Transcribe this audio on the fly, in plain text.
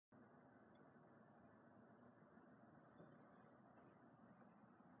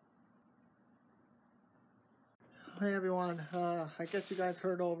Hey everyone, I guess you guys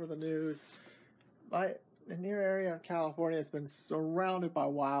heard over the news. The near area of California has been surrounded by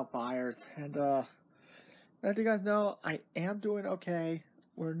wildfires, and as you guys know, I am doing okay.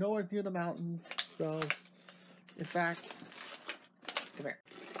 We're nowhere near the mountains, so in fact, come here.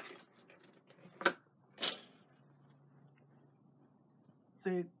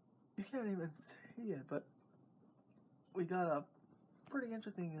 See, you can't even see it, but we got a pretty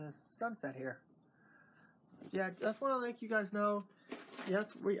interesting sunset here. Yeah, just want to let you guys know,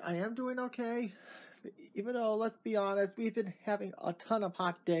 yes, I am doing okay. Even though, let's be honest, we've been having a ton of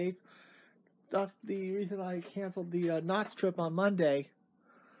hot days. That's the reason I canceled the Knott's trip on Monday.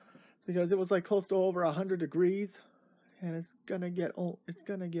 Because it was like close to over 100 degrees. And it's gonna get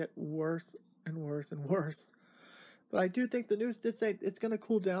worse and worse and worse. But I do think the news did say it's gonna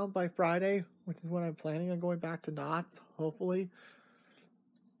cool down by Friday, which is when I'm planning on going back to Knott's, hopefully.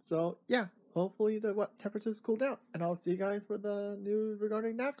 So yeah, hopefully the temperatures cool down. And I'll see you guys for the news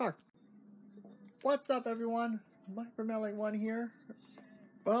regarding NASCAR. What's up, everyone? Mike from LA1 here.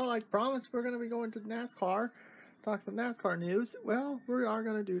 Well, I promised we're going to be going to NASCAR, talk some NASCAR news. Well, we are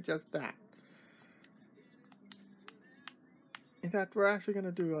going to do just that. In fact, we're actually going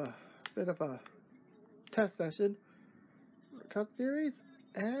to do a bit of a test session for Cup Series.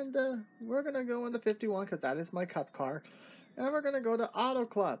 And we're going to go in the 51 because that is my Cup car. And we're going to go to Auto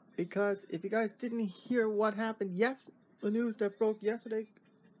Club because if you guys didn't hear what happened, the news that broke yesterday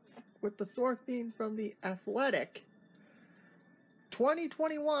with the source being from The Athletic,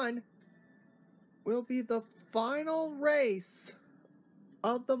 2021 will be the final race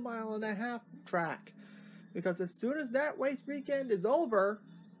of the 1.5 mile track. Because as soon as that race weekend is over,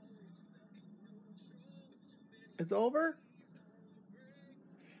 the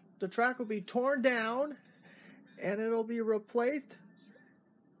track will be torn down and it'll be replaced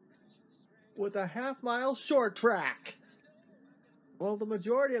with a 1/2 mile short track. Well, the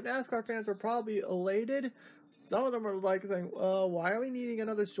majority of NASCAR fans are probably elated. Some of them are like saying, why are we needing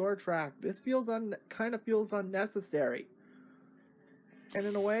another short track? This kind of feels unnecessary. And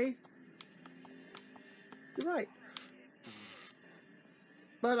in a way, you're right.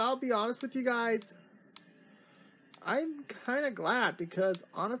 But I'll be honest with you guys, I'm kind of glad because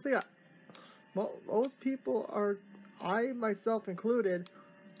honestly, most people are, I myself included,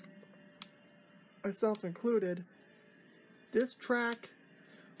 this track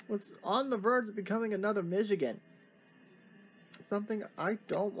was on the verge of becoming another Michigan. Something I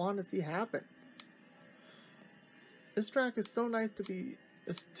don't want to see happen. This track is so nice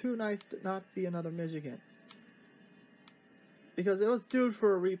it's too nice to not be another Michigan. Because it was due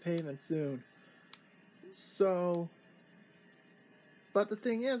for a repavement soon. So, but the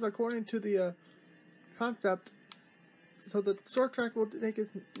thing is, according to the concept, so the short track will make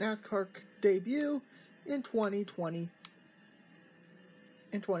its NASCAR debut in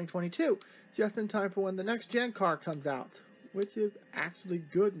 2022, just in time for when the next gen car comes out, which is actually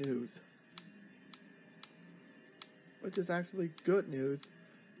good news.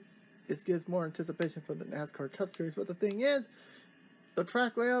 This gives more anticipation for the NASCAR Cup Series, but the thing is, the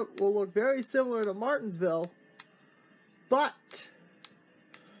track layout will look very similar to Martinsville, but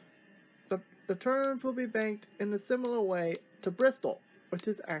the turns will be banked in a similar way to Bristol, which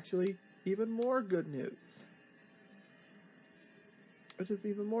is actually even more good news.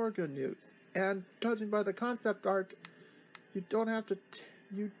 And judging by the concept art, you do have to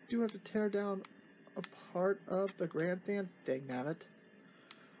tear down a part of the grandstands. Dangnabbit.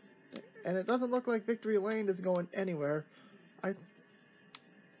 And it doesn't look like Victory Lane is going anywhere.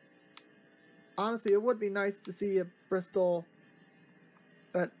 Honestly, it would be nice to see a Bristol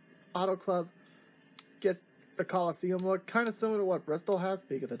at Auto Club gets the Coliseum look, kind of similar to what Bristol has,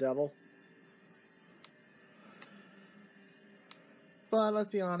 speak of the devil. But let's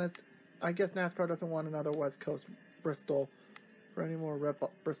be honest, I guess NASCAR doesn't want another West Coast Bristol for any more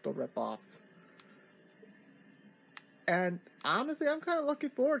Bristol rip-offs. And honestly, I'm kind of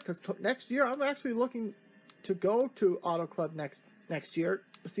looking forward because next year I'm actually looking to go to Auto Club next year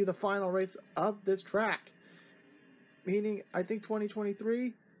to see the final race of this track. Meaning, I think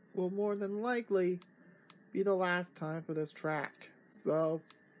 2023 will more than likely be the last time for this track. So,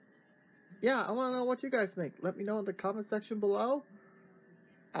 yeah, I want to know what you guys think. Let me know in the comment section below.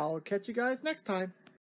 I'll catch you guys next time.